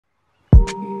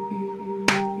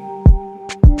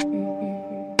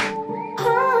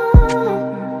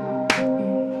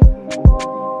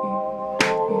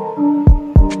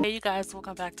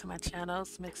welcome back to my channel.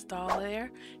 It's Mixed Doll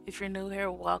here. If you're new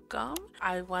here, welcome.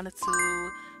 I wanted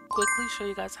to quickly show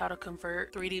you guys how to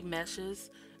convert 3D meshes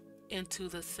into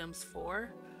the Sims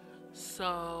 4.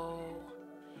 So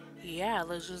yeah,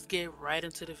 let's just get right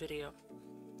into the video.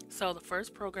 So the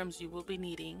first programs you will be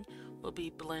needing will be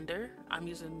Blender. I'm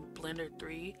using Blender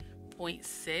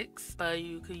 3.6, but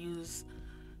you could use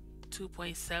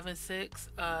 2.76,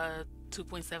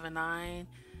 2.79,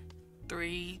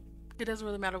 3. It doesn't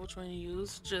really matter which one you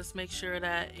use. Just make sure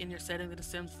that in your settings of the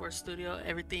Sims 4 Studio,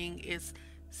 everything is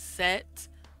set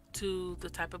to the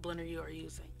type of blender you are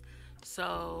using.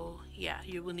 So yeah,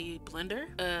 you will need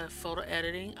Blender, photo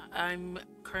editing. I'm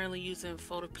currently using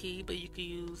Photo P, but you can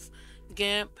use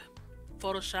GIMP,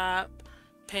 Photoshop,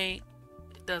 Paint.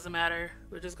 It doesn't matter.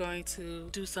 We're just going to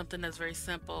do something that's very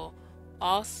simple.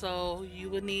 Also,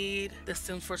 you would need the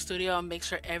Sims 4 Studio and make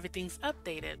sure everything's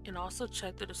updated. And also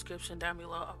check the description down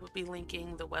below. I will be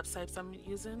linking the websites I'm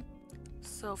using.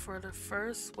 So for the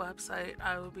first website,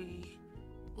 I will be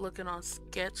looking on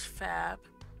Sketchfab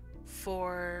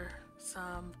for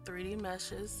some 3D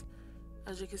meshes.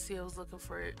 As you can see, I was looking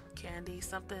for candy,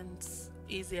 something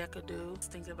easy I could do.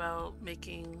 Just thinking about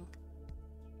making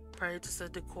probably just a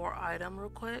decor item real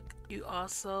quick. You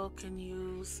also can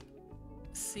use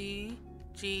CG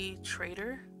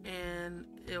Trader, and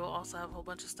it will also have a whole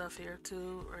bunch of stuff here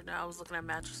too. Right now I was looking at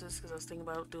mattresses because I was thinking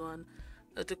about doing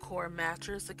a decor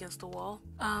mattress against the wall.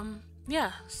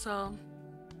 Yeah, so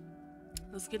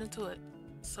let's get into it.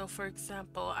 So for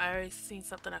example, I already seen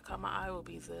something that caught my eye will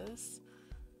be this.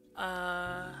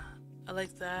 I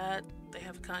like that. They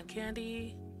have cotton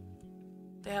candy.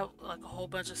 They have like a whole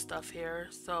bunch of stuff here,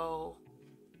 so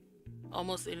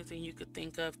almost anything you could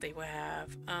think of they would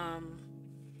have.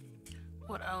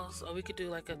 What else? Oh, we could do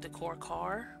like a decor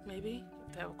car, maybe,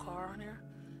 if they have a car on here.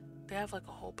 They have like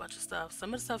a whole bunch of stuff.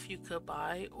 Some of the stuff you could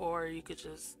buy or you could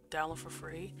just download for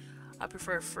free. I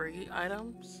prefer free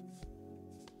items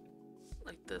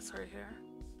like this right here,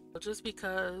 just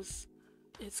because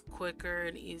it's quicker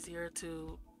and easier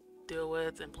to deal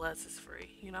with, and plus it's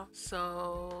free, you know.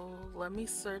 So let me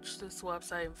search this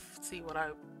website and see what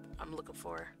I'm looking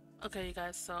for. Okay, you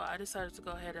guys, so I decided to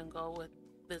go ahead and go with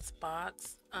this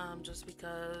box, just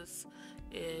because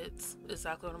it's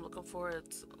exactly what I'm looking for.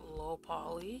 It's low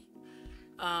poly,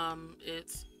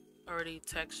 it's already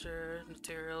texture,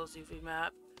 materials, UV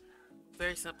map,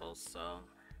 very simple. So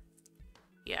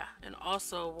yeah, and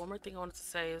also one more thing I wanted to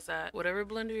say is that whatever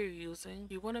blender you're using,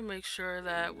 you want to make sure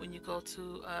that when you go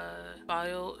to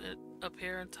file up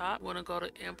here on top, you want to go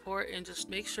to import and just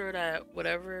make sure that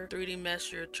whatever 3D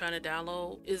mesh you're trying to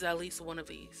download is at least one of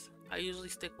these. I usually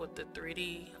stick with the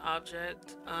 3D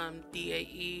object,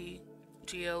 DAE,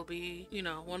 GLB, you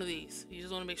know, one of these. You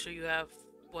just want to make sure you have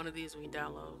one of these when you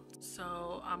download.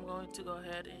 So I'm going to go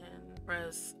ahead and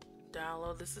press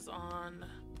download. This is on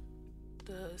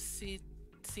the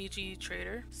CG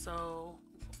Trader. So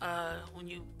when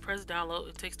you press download,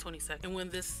 it takes 20 seconds, and when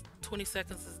this 20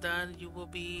 seconds is done, you will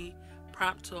be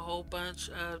prompted to a whole bunch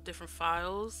of different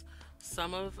files.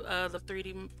 Some of the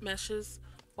 3D meshes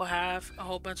will have a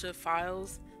whole bunch of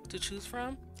files to choose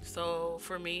from. So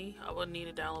for me, I would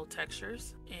need to download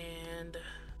textures, and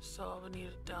so I would need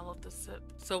to download the zip.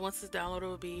 So once it's downloaded, it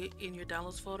will be in your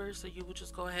downloads folder. So you would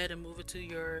just go ahead and move it to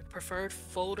your preferred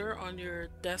folder on your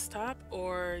desktop,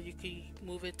 or you can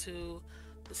move it to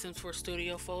the Sims 4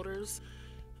 Studio folders.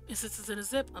 And since it's in a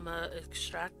zip, I'm gonna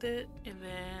extract it, and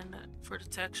then for the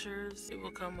textures, it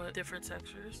will come with different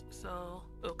textures. So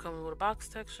it'll come with a box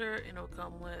texture, and it'll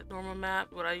come with normal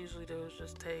map. What I usually do is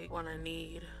just take one I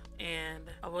need, and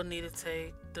I will need to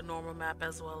take the normal map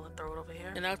as well and throw it over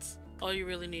here. And that's all you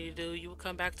really need to do. You will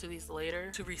come back to these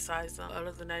later to resize them.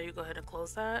 Other than that, you go ahead and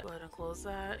close that. Go ahead and close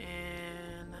that,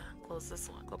 and close this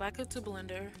one. Go back into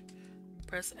Blender,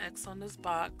 press X on this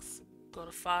box, go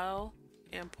to File,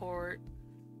 Import,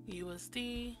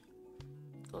 USD,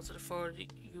 go to the folder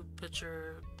you put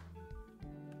your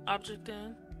object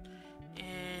in,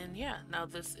 and yeah, now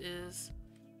this is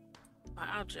my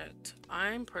object.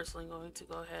 I'm personally going to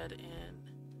go ahead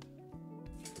and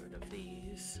get rid of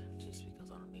these just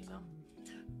because I don't need them,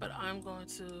 but I'm going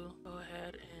to go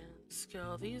ahead and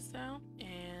scale these down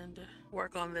and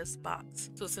work on this box.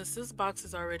 So since this box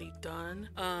is already done,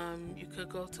 you could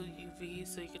go to UV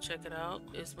so you can check it out.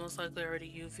 It's most likely already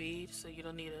UV'd, so you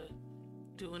don't need to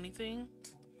do anything,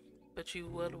 but you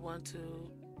would want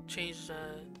to change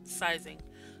the sizing.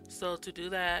 So to do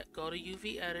that, go to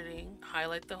UV editing,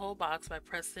 highlight the whole box by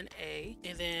pressing A,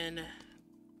 and then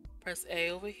Press A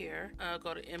over here,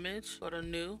 go to image, go to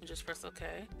new, and just press OK.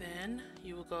 Then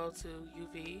you will go to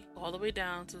UV, all the way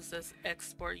down to it says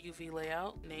export UV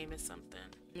layout, name it something.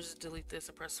 Just delete this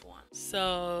and press 1.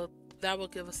 So that will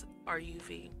give us our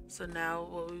UV. So now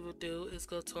what we will do is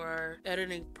go to our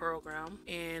editing program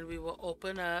and we will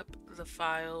open up the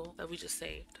file that we just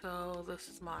saved. So this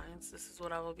is mine. This is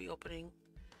what I will be opening.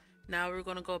 Now we're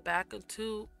going to go back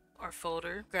into our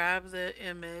folder, grab the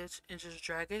image and just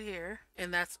drag it here,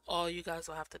 and that's all you guys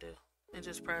will have to do. And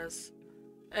just press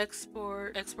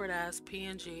export as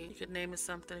PNG. You could name it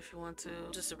something if you want to.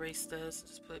 Just erase this,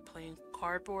 just put plain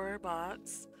cardboard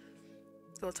box.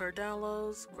 Go to our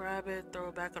downloads, grab it, throw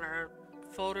it back on our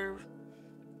folder,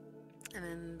 and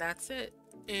then that's it.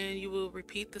 And you will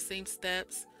repeat the same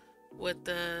steps with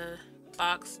the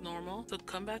box normal. So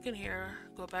come back in here,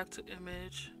 go back to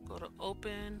image, go to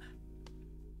open,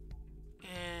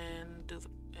 and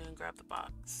grab the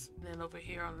box. And then over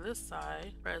here on this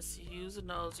side, press use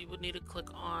nodes. You would need to click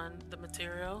on the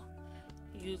material,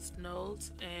 use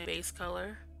nodes, and base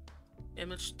color,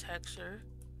 image texture,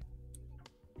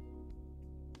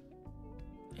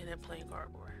 and then plain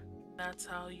cardboard. That's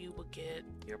how you will get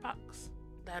your box.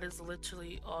 That is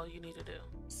literally all you need to do.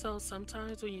 So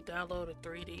sometimes when you download a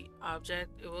 3D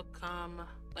object, it will come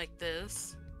like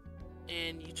this,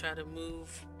 and you try to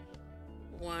move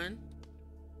one,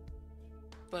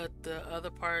 but the other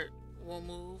part won't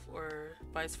move, or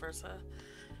vice versa.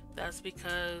 That's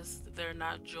because they're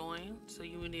not joined. So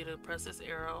you would need to press this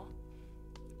arrow,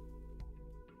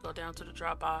 go down to the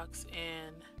drop box,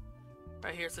 and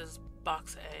right here it says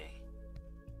box A.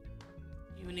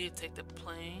 You need to take the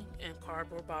plain and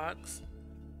cardboard box.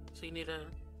 So you need to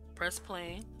press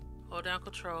plain, hold down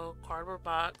control, cardboard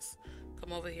box,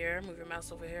 come over here, move your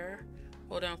mouse over here,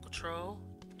 hold down control,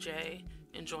 J,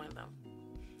 and join them.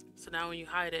 So now when you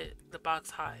hide it, the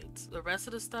box hides. The rest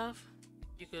of the stuff,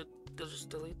 you could just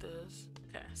delete this.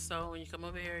 Okay, so when you come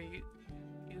over here, you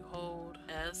hold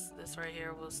S. This right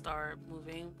here will start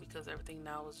moving because everything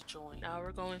now is joined. Now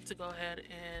we're going to go ahead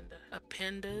and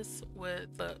append this with,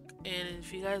 look, and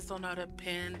if you guys don't know how to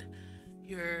append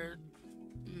your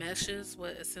meshes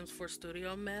with a Sims 4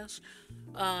 Studio mesh,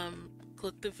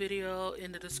 click the video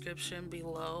in the description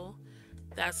below.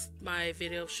 That's my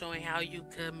video showing how you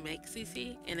can make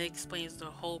CC, and it explains the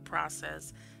whole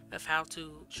process of how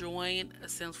to join a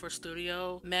Sims 4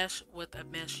 Studio mesh with a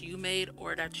mesh you made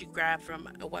or that you grabbed from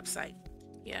a website.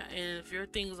 Yeah, and if your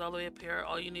thing is all the way up here,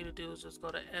 all you need to do is just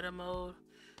go to edit mode,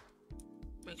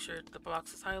 make sure the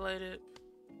box is highlighted,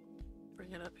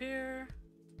 bring it up here,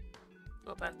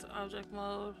 go back to object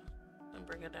mode, and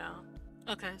bring it down.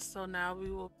 Okay, so now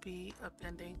we will be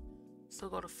appending. So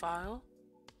go to file,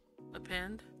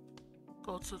 append,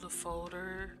 go to the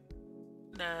folder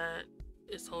that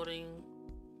is holding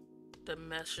the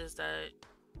meshes that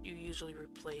you usually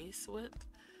replace with.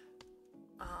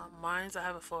 Mine's, I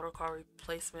have a folder called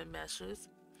replacement meshes,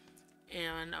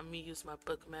 and I'm gonna use my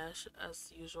book mesh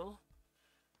as usual.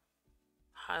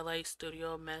 Highlight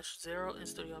Studio Mesh 0 and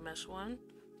Studio Mesh 1,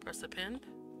 press append,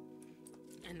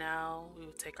 and now we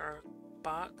will take our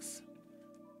box,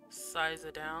 size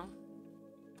it down,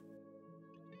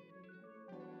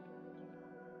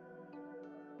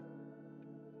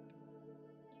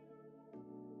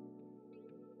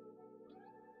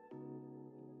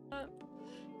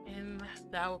 and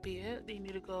that will be it. You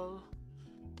need to go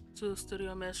to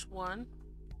Studio Mesh 1,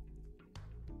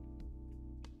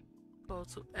 go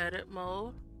to edit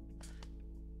mode,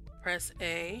 press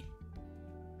A,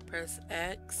 press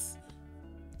X,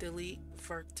 delete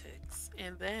vertex,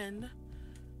 and then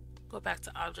go back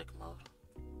to object mode.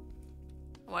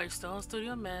 While you're still in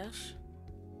Studio Mesh,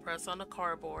 press on the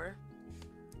cardboard,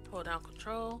 hold down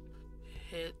control,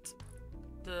 hit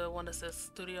the one that says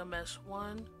Studio Mesh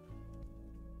 1,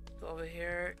 go over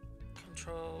here,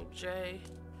 control J,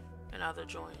 and now they're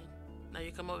joined. Now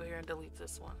you come over here and delete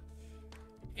this one,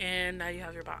 and now you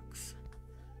have your box.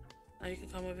 Now you can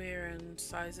come over here and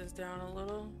size this down a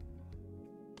little,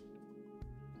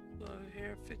 go over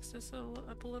here, fix this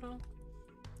up a little,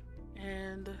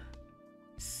 and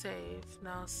save.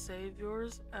 Now save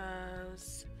yours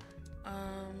as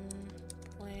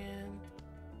plan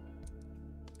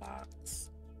box.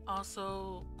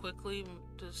 Also, quickly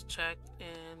just check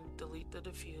and delete the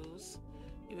diffuse.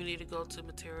 You will need to go to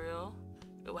material.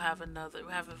 It will have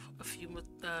a few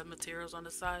materials on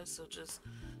the side, so just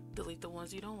delete the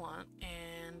ones you don't want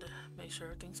and make sure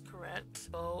everything's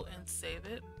correct. Go and save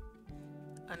it.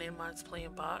 I named mine's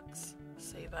plain box,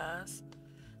 save as.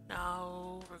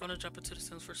 Now we're going to jump into the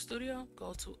Sims 4 Studio.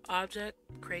 Go to object,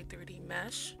 create 3D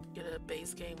mesh, get a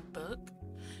base game book.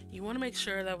 You want to make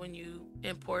sure that when you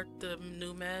import the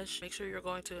new mesh, make sure you're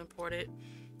going to import it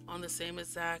on the same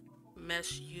exact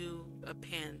mesh you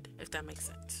append, if that makes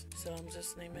sense. So I'm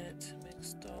just name it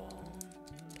Mixdoll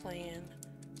Plan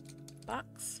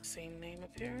Box. Same name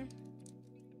up here.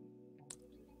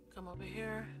 Come over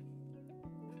here,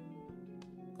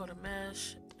 go to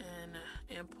mesh and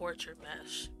import your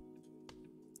mesh.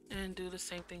 And do the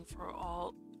same thing for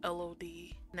all LOD.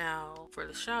 Now for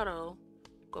the shadow,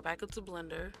 go back into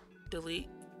Blender, delete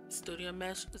Studio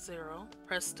Mesh 0,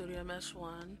 press Studio Mesh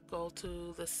 1, go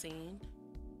to the scene,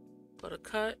 go to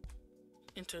cut,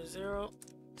 enter 0,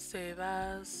 save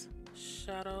as,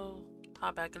 shadow,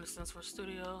 hop back into SIMS for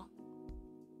Studio,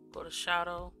 go to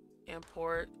shadow,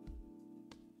 import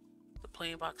the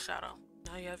plain box shadow.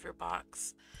 Now you have your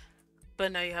box,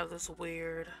 but now you have this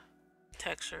weird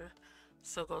texture.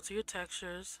 So go to your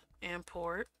textures,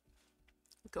 import,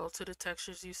 go to the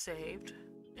textures you saved,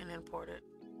 and import it.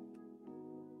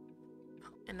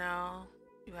 And now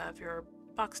you have your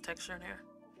box texture in here.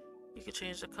 You can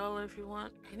change the color if you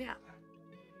want, and yeah.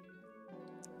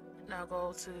 Now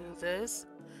go to this.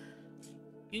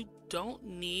 You don't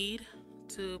need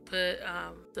to put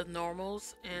the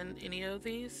normals in any of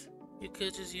these. You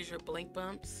could just use your blink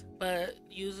bumps, but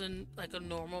using like a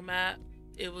normal map,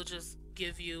 it will just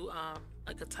give you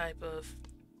like a type of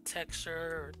texture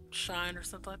or shine or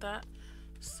something like that.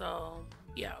 So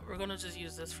yeah, we're gonna just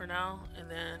use this for now, and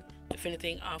then if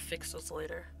anything I'll fix those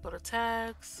later. Go to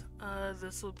tags,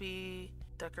 this will be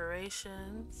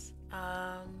decorations.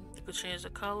 You could change the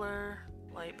color,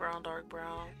 light brown, dark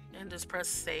brown, and just press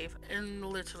save, and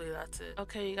literally that's it.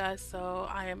 Okay you guys, so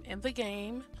I am in the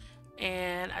game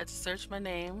and I just searched my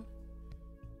name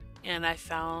and I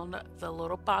found the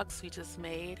little box we just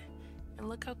made, and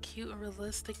look how cute and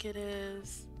realistic it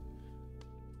is.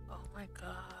 Oh my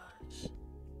gosh,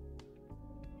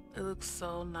 it looks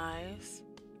so nice.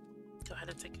 Go ahead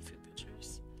and take a few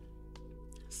pictures.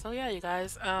 So yeah you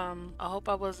guys, I hope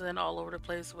I wasn't all over the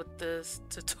place with this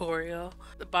tutorial.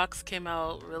 The box came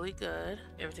out really good,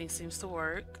 everything seems to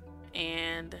work,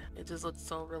 and it just looks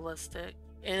so realistic.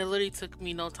 And it literally took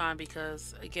me no time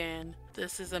because, again,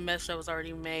 this is a mesh that was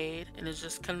already made and it's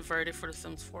just converted for the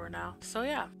Sims 4 now. So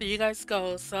yeah, there you guys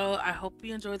go. So I hope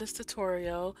you enjoyed this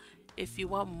tutorial. If you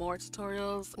want more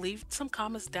tutorials, leave some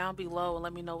comments down below and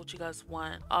let me know what you guys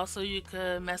want. Also, you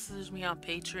could message me on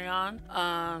Patreon,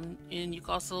 and you can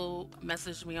also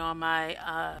message me on my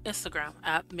Instagram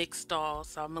at Mixdoll.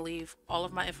 So I'm gonna leave all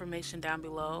of my information down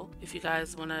below if you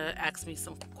guys want to ask me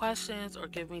some questions or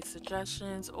give me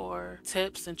suggestions or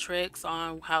tips and tricks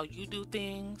on how you do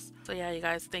things. So yeah, you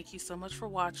guys, thank you so much for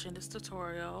watching this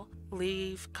tutorial.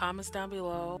 Leave comments down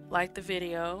below, like the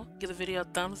video, give the video a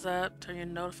thumbs up, turn your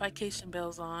notification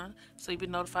bells on so you'll be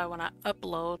notified when I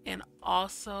upload, and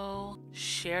also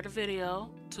share the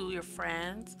video to your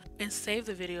friends and save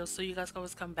the video so you guys can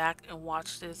always come back and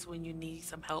watch this when you need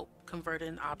some help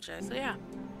converting objects. So yeah,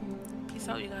 peace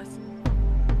out you guys.